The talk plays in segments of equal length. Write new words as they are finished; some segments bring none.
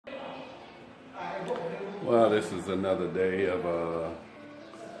Well, this is another day of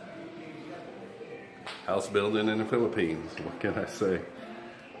house building in the Philippines. What can I say?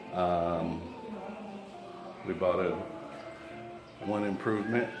 We bought one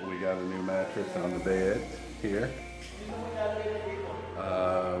improvement. We got a new mattress on the bed here.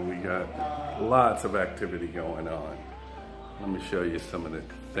 We got lots of activity going on. Let me show you some of the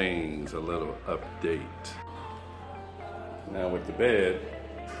things, a little update. Now with the bed,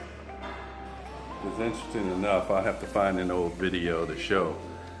 it's interesting enough, I have to find an old video to show.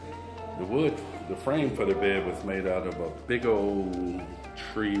 The frame for the bed was made out of a big old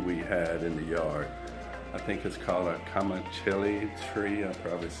tree we had in the yard. I think it's called a Cabanatuan tree, I'll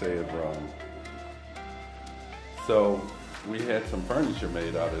probably say it wrong. So we had some furniture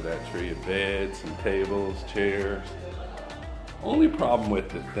made out of that tree, a bed, some tables, chairs. Only problem with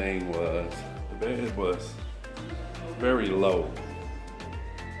the thing was, the bed was very low.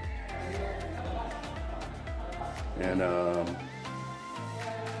 And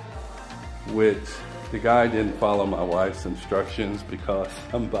which the guy didn't follow my wife's instructions because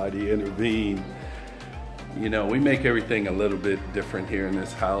somebody intervened. You know, we make everything a little bit different here in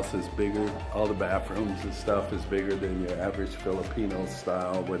this house. It's bigger, all the bathrooms and stuff is bigger than your average Filipino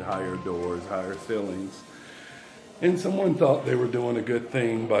style with higher doors, higher ceilings. And someone thought they were doing a good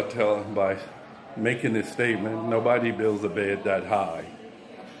thing by making this statement, nobody builds a bed that high.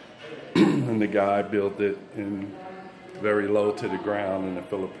 And the guy built it in very low to the ground in the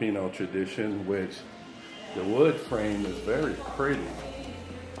Filipino tradition, which the wood frame is very pretty.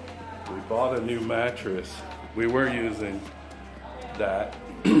 We bought a new mattress. We were using that.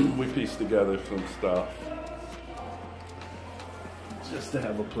 We pieced together some stuff just to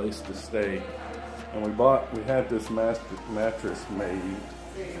have a place to stay. And we had this mattress made,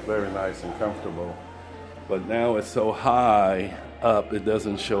 very nice and comfortable. But now it's so high up, it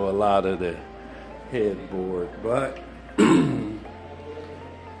doesn't show a lot of the headboard. But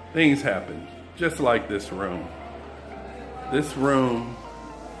things happen, just like this room. This room,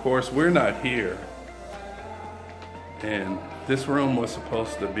 of course, we're not here. And this room was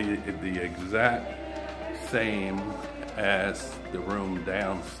supposed to be the exact same as the room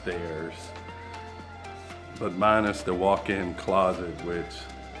downstairs, but minus the walk-in closet, which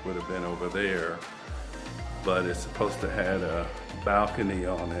would have been over there. But it's supposed to have a balcony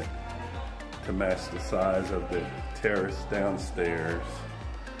on it to match the size of the terrace downstairs.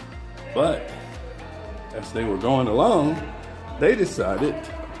 But as they were going along, they decided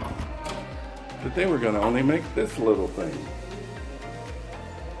that they were going to only make this little thing.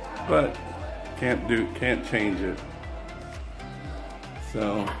 But can't change it.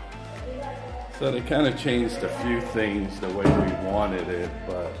 So they kind of changed a few things the way we wanted it,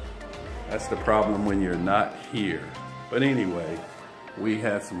 but that's the problem when you're not here. But anyway, we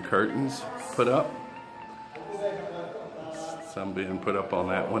had some curtains put up. Some being put up on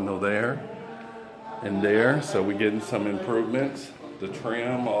that window there and there. So we're getting some improvements. The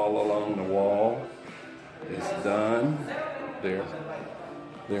trim all along the wall is done. They're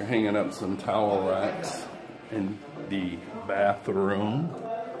hanging up some towel racks in the bathroom.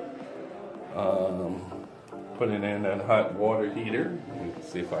 Putting in that hot water heater.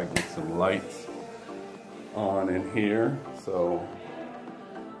 Let's see if I can get some lights on in here. So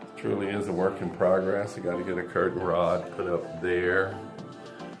it truly is a work in progress. I got to get a curtain rod put up there,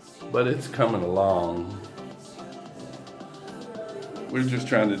 but it's coming along. We're just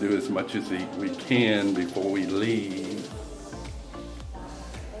trying to do as much as we can before we leave.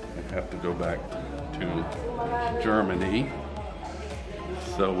 I have to go back to Germany.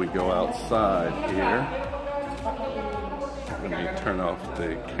 So we go outside here. Let me turn off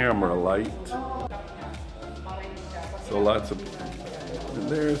the camera light. So lots of, and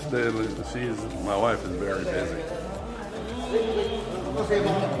there's my wife is very busy.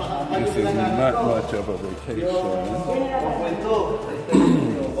 This is not much of a vacation.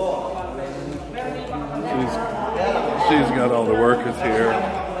 She's got all the workers here,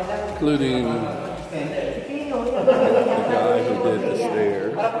 including the guy who did the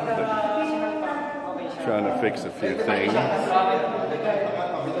stairs, trying to fix a few things.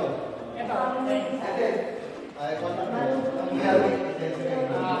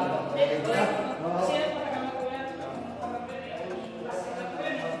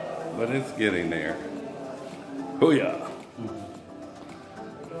 But it's getting there. Oh yeah.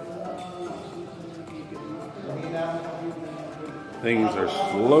 Things are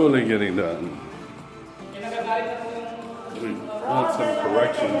slowly getting done. We want some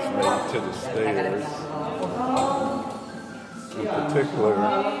corrections made to the stairs. In particular,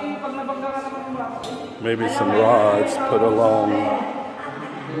 maybe some rods put along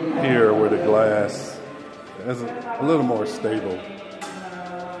here where the glass is a little more stable.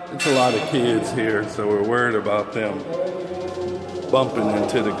 It's a lot of kids here, so we're worried about them bumping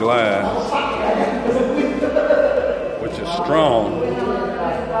into the glass, which is strong,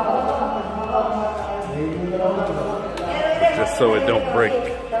 just so it don't break.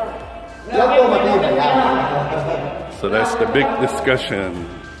 So that's the big discussion.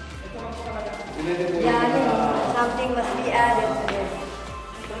 Yeah, something must be added to this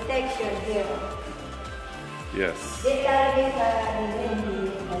protection here. Yes.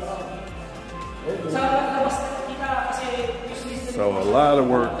 So a lot of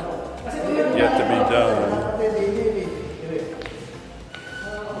work yet to be done.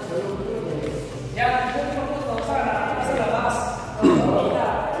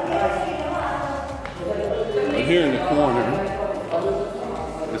 But here in the corner,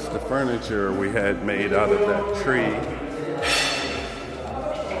 it's the furniture we had made out of that tree.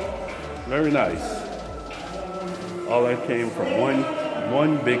 Very nice. All that came from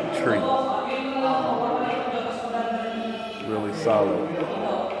one big tree. Really solid.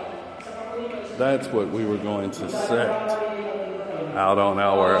 That's what we were going to set out on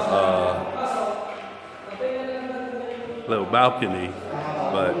our little balcony,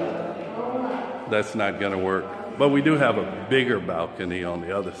 but that's not going to work. But we do have a bigger balcony on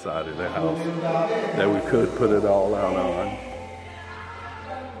the other side of the house that we could put it all out on.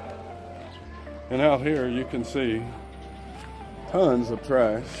 And out here you can see tons of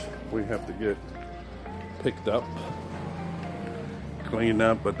trash we have to get picked up, cleaned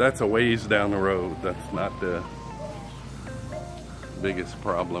up, but that's a ways down the road. That's not the biggest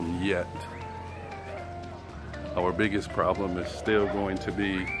problem yet. Our biggest problem is still going to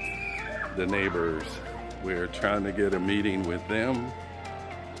be the neighbors. We're trying to get a meeting with them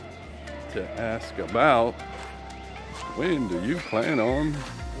to ask about when do you plan on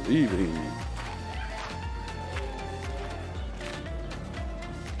leaving?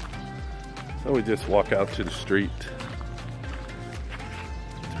 So we just walk out to the street,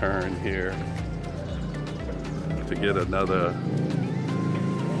 turn here to get another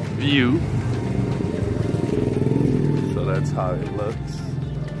view. So that's how it looks.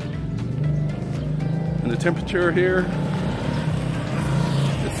 And the temperature here,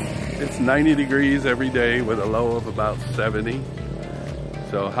 it's 90 degrees every day with a low of about 70.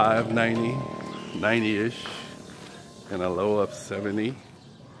 So high of 90, 90-ish, and a low of 70.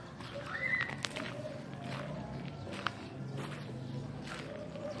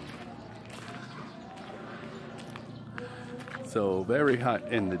 So very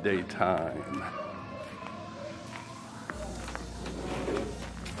hot in the daytime.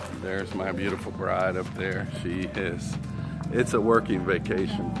 There's my beautiful bride up there. It's a working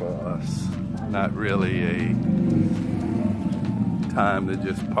vacation for us. Not really a time to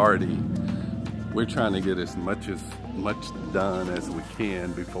just party. We're trying to get as much done as we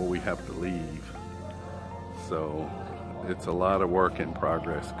can before we have to leave. So it's a lot of work in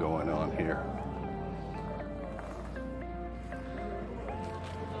progress going on here.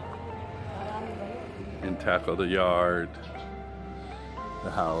 And tackle the yard, the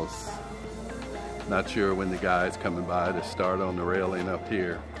house. Not sure when the guy's coming by to start on the railing up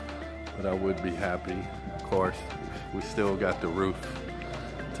here, but I would be happy. Of course, we still got the roof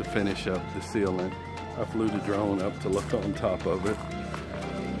to finish up the ceiling. I flew the drone up to look on top of it.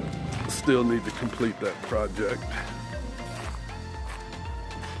 Still need to complete that project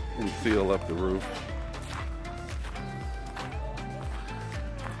and seal up the roof.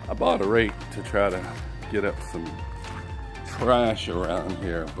 I bought a rake to try to get up some trash around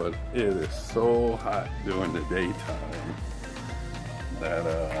here, but it is so hot during the daytime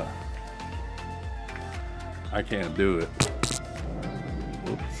that I can't do it.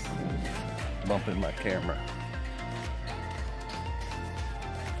 Whoops, bumping my camera.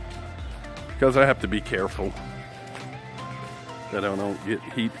 Because I have to be careful that I don't get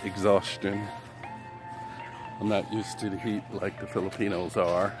heat exhaustion. I'm not used to the heat like the Filipinos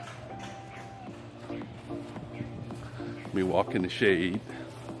are. We walk in the shade.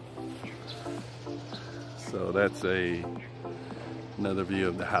 So that's another view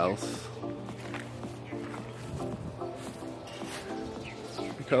of the house.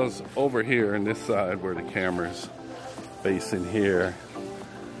 Because over here on this side where the camera's facing here,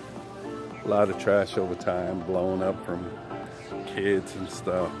 a lot of trash over time blown up from kids and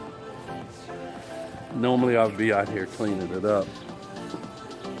stuff. Normally I'd be out here cleaning it up,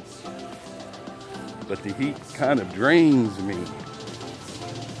 but the heat kind of drains me.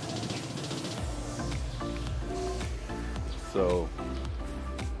 So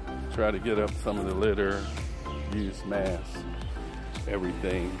try to get up some of the litter, use masks.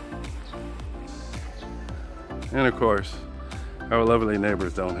 everything. And of course, our lovely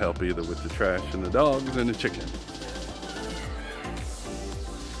neighbors don't help either with the trash and the dogs and the chicken.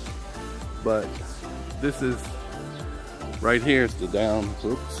 But this is, right here is the down,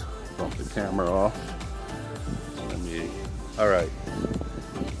 oops, bump the camera off. All right,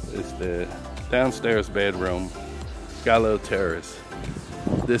 it's the downstairs bedroom. Got a little terrace.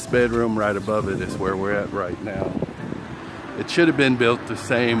 This bedroom right above it is where we're at right now. It should have been built the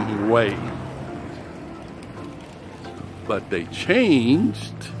same way, but they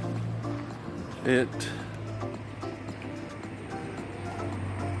changed it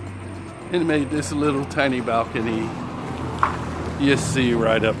and made this little tiny balcony you see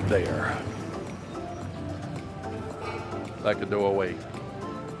right up there, like a doorway.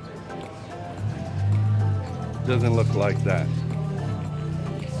 Doesn't look like that.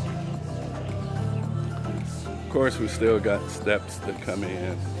 Of course, we still got steps that come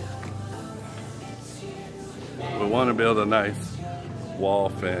in. We want to build a nice wall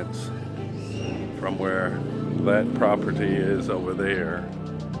fence from where that property is over there,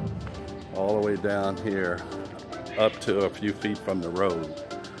 all the way down here, up to a few feet from the road.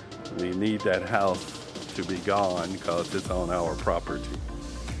 We need that house to be gone because it's on our property.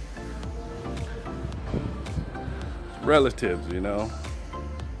 Relatives, you know.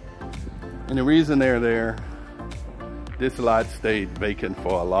 And the reason they're there, this lot stayed vacant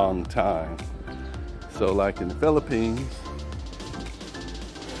for a long time. So like in the Philippines,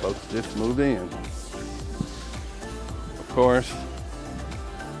 folks just move in. Of course,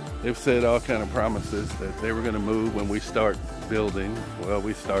 they've said all kind of promises that they were going to move when we start building. Well,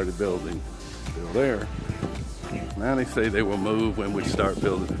 we started building. Still there. Now they say they will move when we start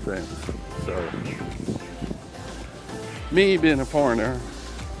building the fence. So, me being a foreigner,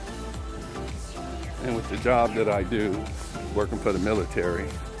 and with the job that I do, working for the military,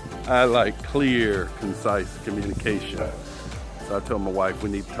 I like clear, concise communication. So I told my wife we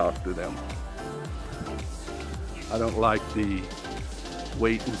need to talk to them. I don't like the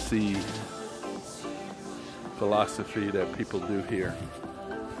wait and see philosophy that people do here.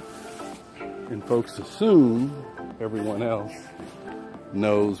 And folks assume everyone else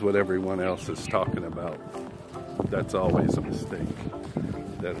knows what everyone else is talking about. That's always a mistake,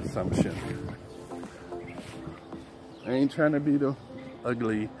 that assumption. I ain't trying to be the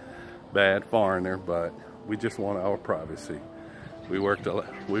ugly, bad foreigner, but we just want our privacy. We worked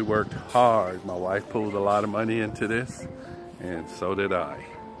hard. My wife pulled a lot of money into this, and so did I.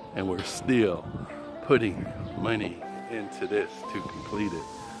 And we're still putting money into this to complete it.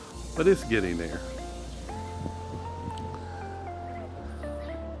 But it's getting there.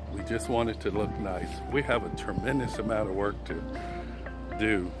 We just want it to look nice. We have a tremendous amount of work to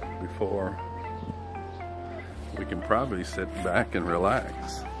do before we can probably sit back and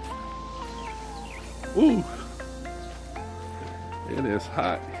relax. Ooh, it is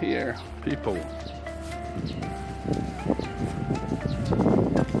hot here, people.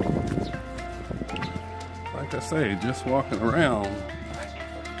 Like I say, just walking around,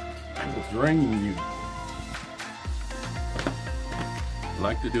 it's raining. I'd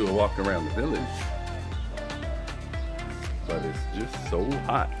like to do a walk around the village, but it's just so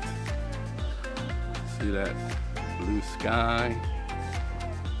hot. See that blue sky?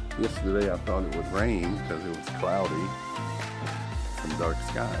 Yesterday I thought it would rain because it was cloudy, some dark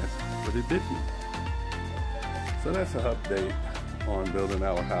skies, but it didn't. So that's an update on building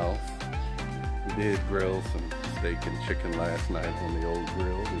our house. We did grill some steak and chicken last night on the old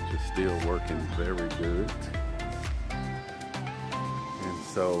grill, which is still working very good. And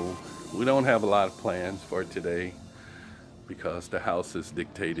so we don't have a lot of plans for today because the house is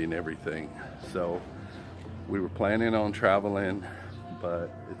dictating everything. So we were planning on traveling,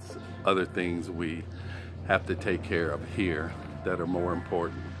 but it's other things we have to take care of here that are more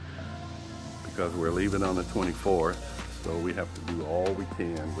important because we're leaving on the 24th, so we have to do all we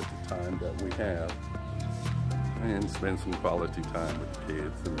can with the time that we have and spend some quality time with the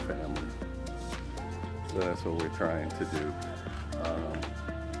kids and the family. So that's what we're trying to do.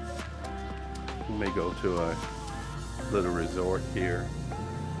 We may go to a little resort here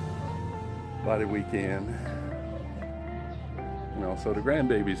by the weekend. You know, so the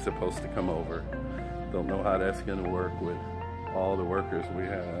grandbaby's supposed to come over. Don't know how that's gonna work with all the workers we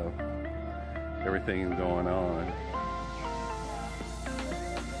have, everything going on.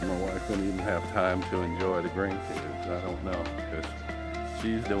 My wife wouldn't even have time to enjoy the grandkids. I don't know, because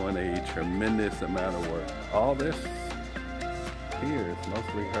she's doing a tremendous amount of work. All this here is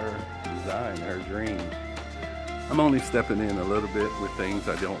mostly her design, her dream. I'm only stepping in a little bit with things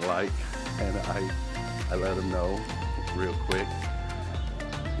I don't like, and I let them know real quick.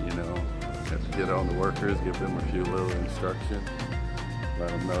 You know, have to get on the workers, give them a few little instructions, let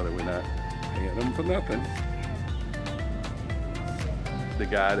them know that we're not paying them for nothing. The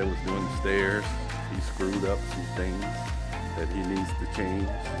guy that was doing the stairs, he screwed up some things that he needs to change.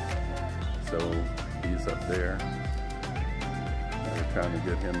 So he's up there. We're trying to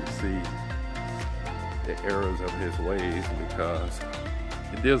get him to see the errors of his ways because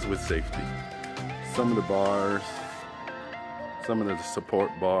it deals with safety. Some of the bars, some of the support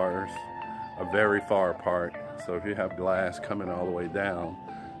bars are very far apart. So if you have glass coming all the way down,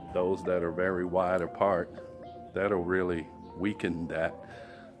 those that are very wide apart, that'll really weaken that.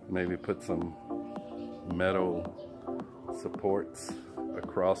 Maybe put some metal supports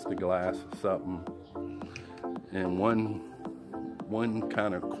across the glass or something. And one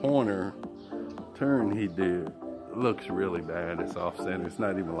kind of corner turn he did looks really bad. It's off center. It's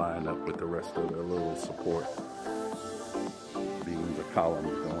not even lined up with the rest of the little support beams, the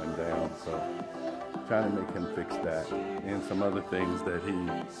columns going down. So trying to make him fix that and some other things that he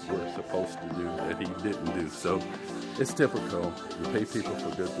was supposed to do that he didn't do. So it's typical. You pay people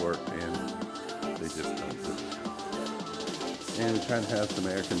for good work and they just don't do it. And we're trying to have some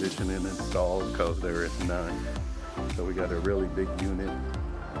air conditioning installed because there is none. So we got a really big unit,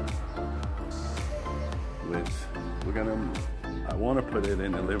 which I want to put it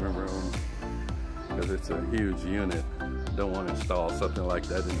in the living room because it's a huge unit. Don't want to install something like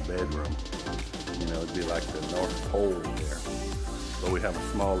that in the bedroom. You know, it'd be like the North Pole there. But we have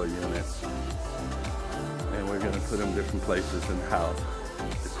a smaller unit and we're going to put them different places in the house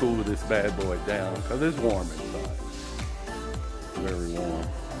to cool this bad boy down because it's warm inside. Very warm.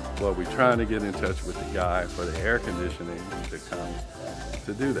 Well, we're trying to get in touch with the guy for the air conditioning to come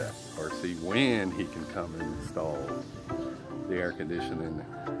to do that, or see when he can come and install the air conditioning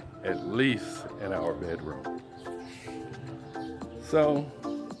at least in our bedroom. So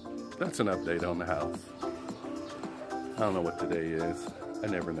that's an update on the house. I don't know what today is. I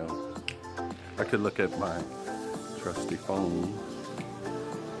never know. I could look at my trusty phone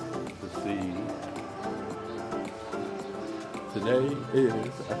to see. Today is,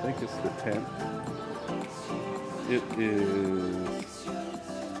 I think it's the 10th. It is,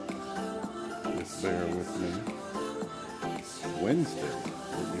 just bear with me, Wednesday.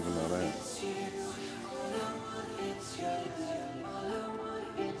 Didn't even know that.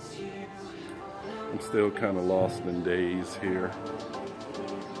 I'm still kind of lost in days here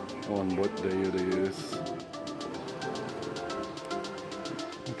on what day it is.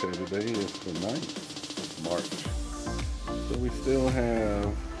 Okay, today is the 9th of March. So we still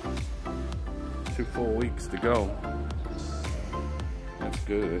have 2 full weeks to go. That's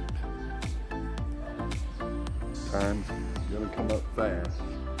good. Time's gonna come up fast.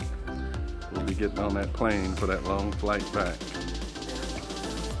 We'll be getting on that plane for that long flight back.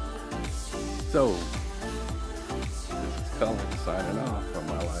 So, this is Cullen signing off from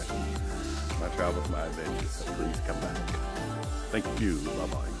my life, my travels, my adventures. So please come back. Thank you.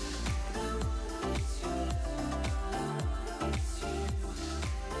 Bye-bye.